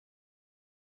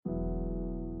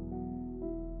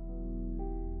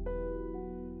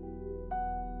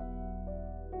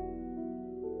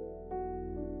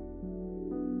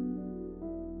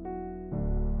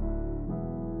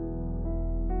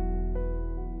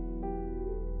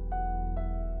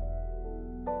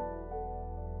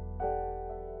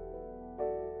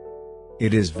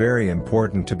It is very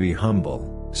important to be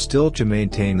humble, still to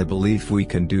maintain the belief we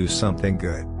can do something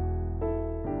good.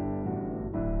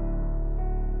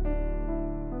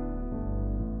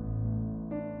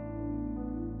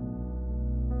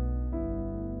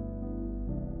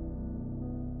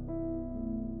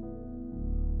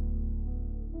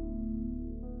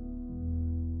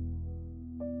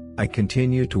 I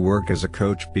continue to work as a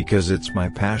coach because it's my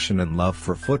passion and love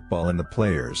for football and the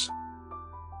players.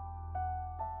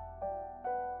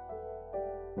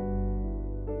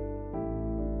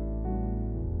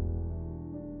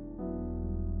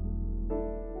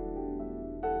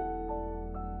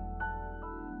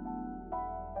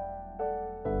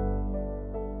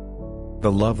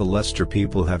 The love the Leicester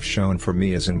people have shown for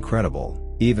me is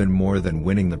incredible, even more than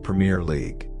winning the Premier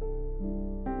League.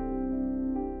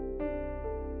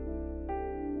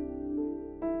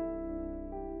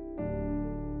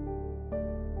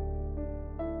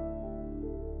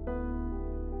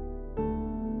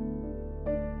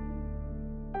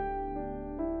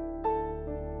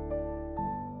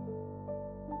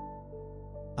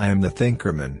 I am the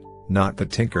thinkerman, not the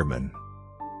tinkerman.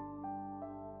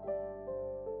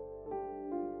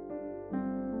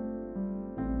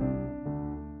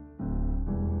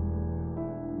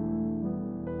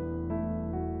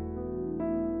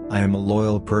 I am a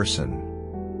loyal person.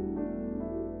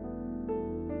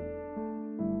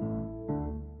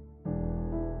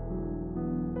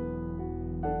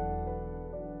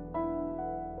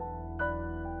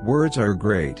 Words are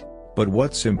great, but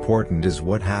what's important is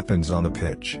what happens on the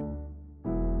pitch.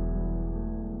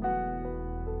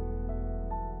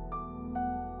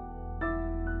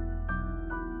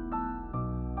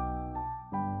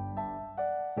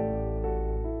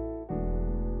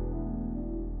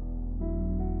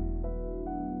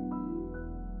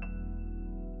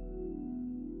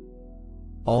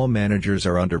 All managers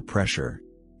are under pressure.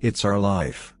 It's our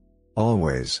life.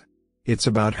 Always. It's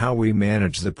about how we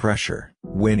manage the pressure.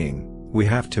 Winning, we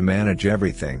have to manage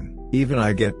everything. Even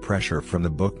I get pressure from the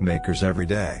bookmakers every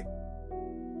day.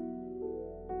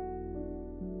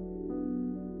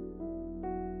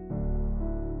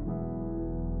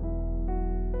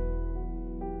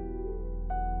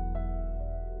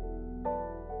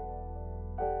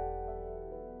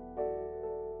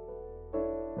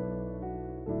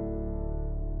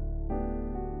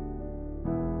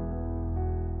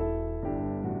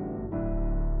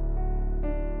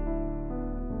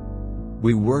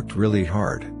 We worked really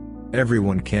hard.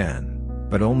 Everyone can,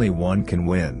 but only one can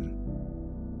win.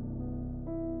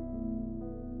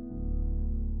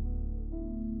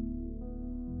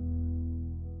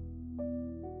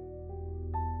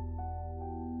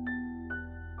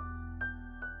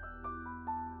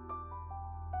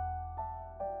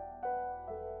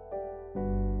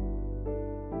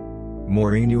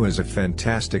 Mourinho is a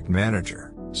fantastic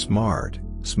manager, smart.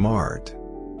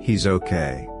 He's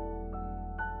okay.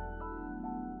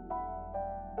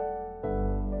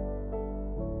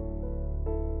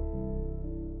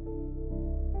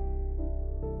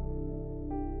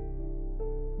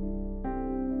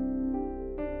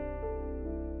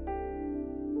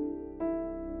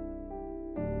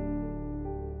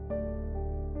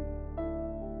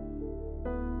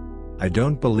 I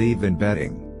don't believe in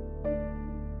betting.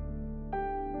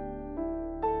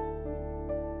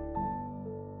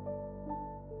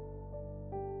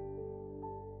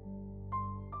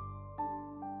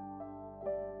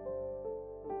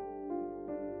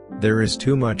 There is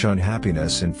too much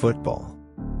unhappiness in football.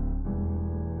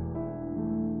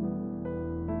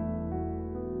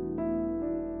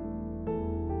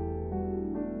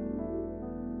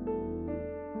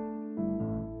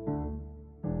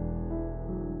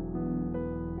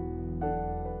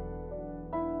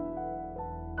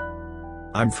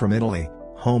 I'm from Italy,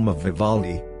 home of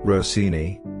Vivaldi,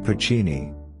 Rossini,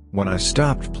 Puccini. When I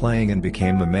stopped playing and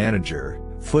became a manager,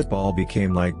 football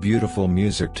became like beautiful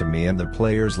music to me and the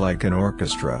players like an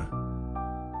orchestra.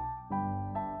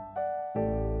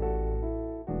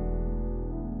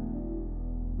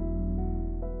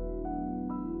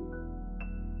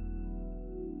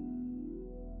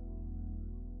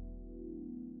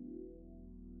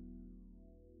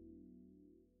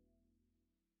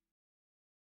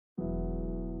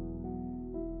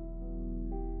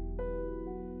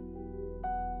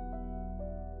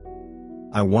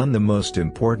 I won the most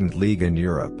important league in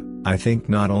Europe, I think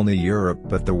not only Europe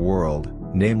but the world,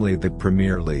 namely the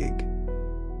Premier League.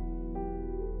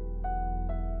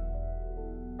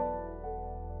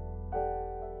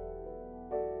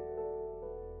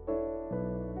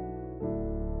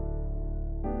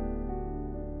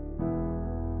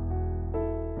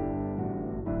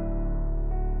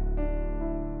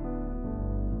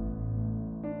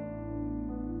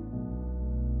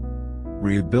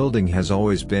 Rebuilding has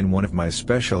always been one of my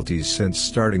specialties since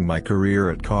starting my career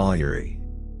at Cagliari.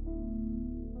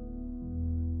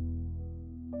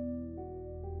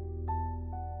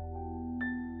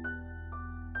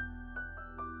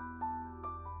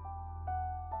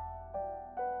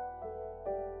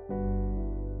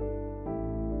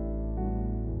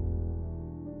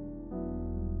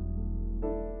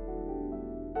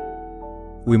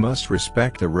 We must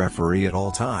respect the referee at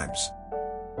all times.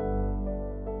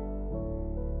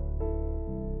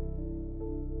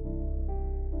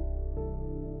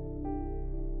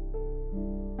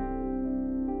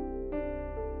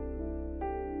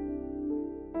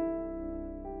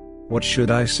 What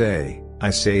should I say?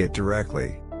 I say it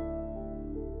directly.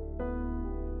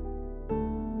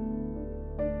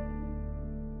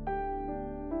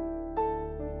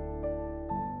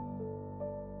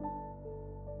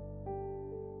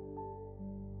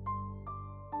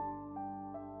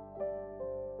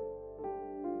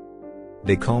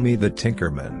 They call me the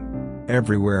Tinkerman.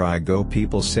 Everywhere I go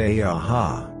people say,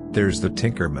 "Aha, there's the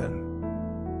Tinkerman."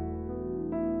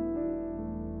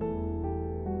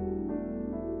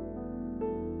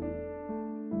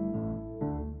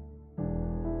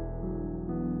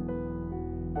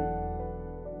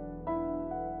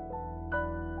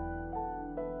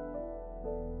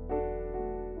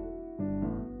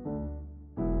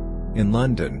 In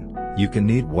London, you can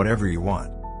eat whatever you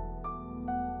want.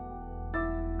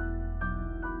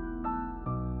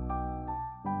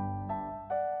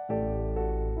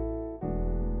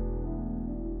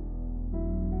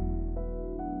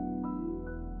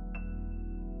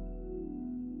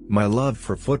 My love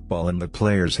for football and the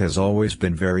players has always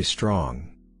been very strong.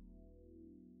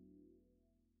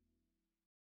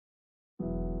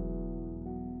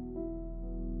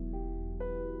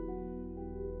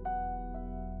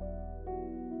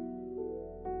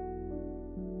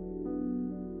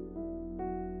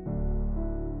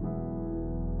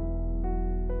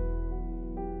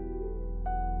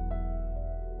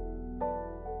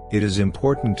 It is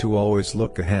important to always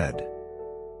look ahead.